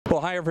Well,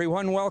 hi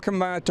everyone.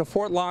 Welcome to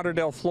Fort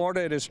Lauderdale,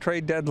 Florida. It is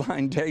trade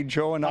deadline day.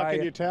 Joe and How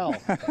can you tell?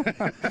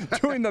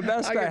 doing the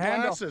best to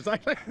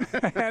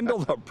handle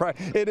the price.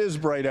 It is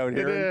bright out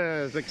here. It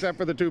is, except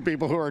for the two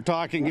people who are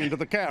talking into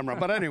the camera.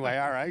 But anyway,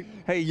 all right.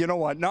 Hey, you know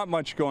what? Not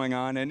much going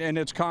on, and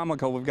it's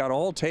comical. We've got a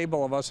whole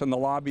table of us in the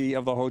lobby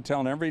of the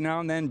hotel, and every now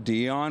and then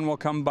Dion will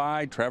come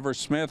by, Trevor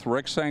Smith,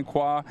 Rick St.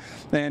 Croix,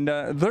 and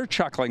they're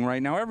chuckling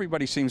right now.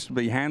 Everybody seems to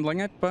be handling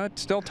it, but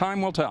still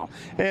time will tell.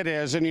 It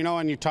is, and you know,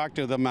 and you talk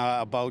to them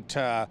about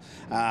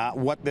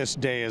what this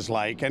day is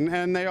like,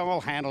 and they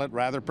all handle it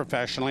rather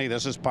professionally.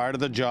 This is part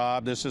of the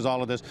job. This is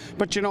all of this.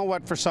 But you know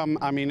what? For some,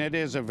 I mean, it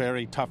is a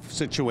very tough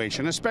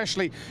situation,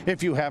 especially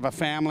if you have a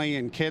family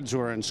and kids who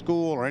are in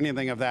school or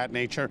anything of that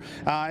nature.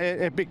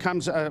 It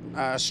becomes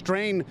a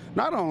strain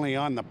not only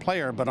on the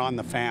player but on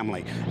the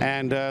family.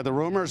 And the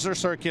rumors are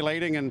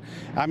circulating, and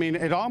I mean,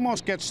 it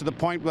almost gets to the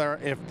point where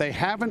if they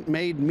haven't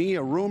made me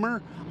a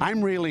rumor,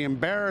 I'm really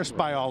embarrassed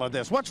by all of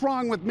this. What's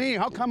wrong with me?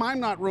 How come I'm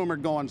not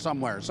rumored going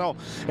somewhere? So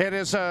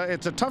it's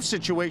a tough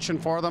situation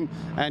for them,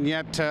 and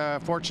yet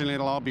fortunately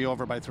it'll all be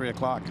over by 3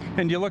 o'clock.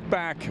 And you look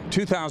back,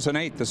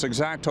 2008, this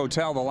exact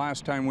hotel, the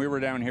last time we were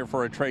down here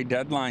for a trade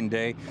deadline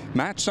day,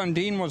 Matt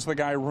Sundin was the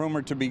guy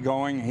rumored to be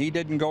going. He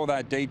didn't go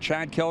that day.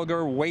 Chad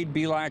Kilger, Wade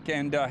Belak,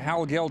 and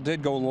Hal Gill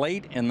did go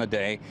late in the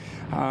day.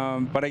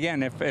 But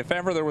again, if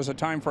ever there was a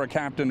time for a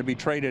captain to be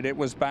traded, it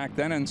was back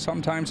then, and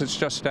sometimes it's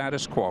just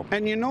status quo.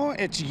 And you know,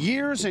 it's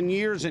years and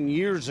years and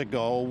years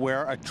ago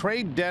where a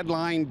trade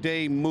deadline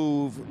day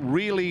move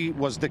really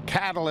was the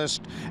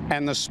catalyst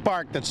and the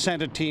spark that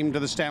sent a team to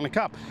the Stanley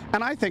Cup.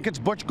 And I think it's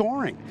Butch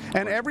Goring.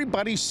 And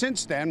everybody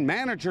since then,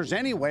 managers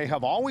anyway,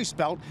 have always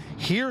felt,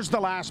 here's the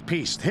last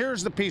piece,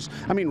 here's the piece.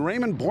 I mean,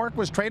 Raymond Bourque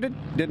was traded,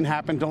 didn't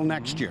happen until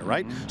next year,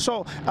 right?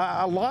 So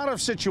a lot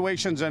of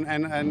situations,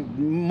 and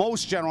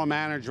most general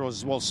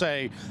managers will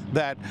say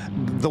that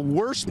the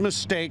worst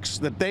mistakes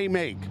that they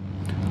make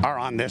are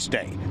on this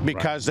day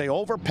because they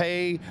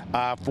overpay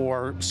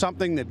for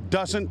something that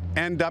doesn't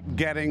end up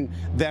getting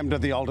them to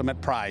the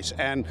ultimate prize.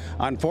 And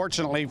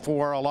unfortunately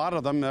for a lot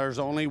of them, there's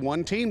only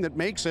one team that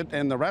makes it,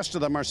 and the rest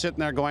of them are sitting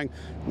there going,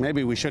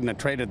 maybe we shouldn't have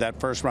traded that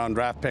first-round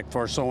draft pick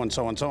for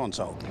so-and-so and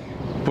so-and-so.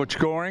 Butch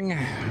Goring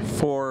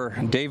for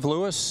Dave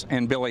Lewis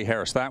and Billy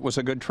Harris. That was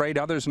a good trade.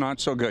 Others not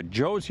so good.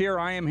 Joe's here.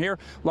 I am here.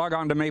 Log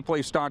on to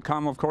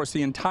mapleleafs.com. Of course,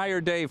 the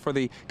entire day for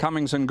the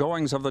comings and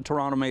goings of the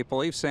Toronto Maple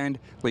Leafs and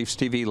Leafs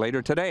TV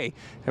later today.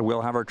 And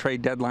we'll have our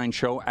trade deadline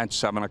show at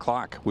 7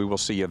 o'clock. We will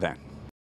see you then.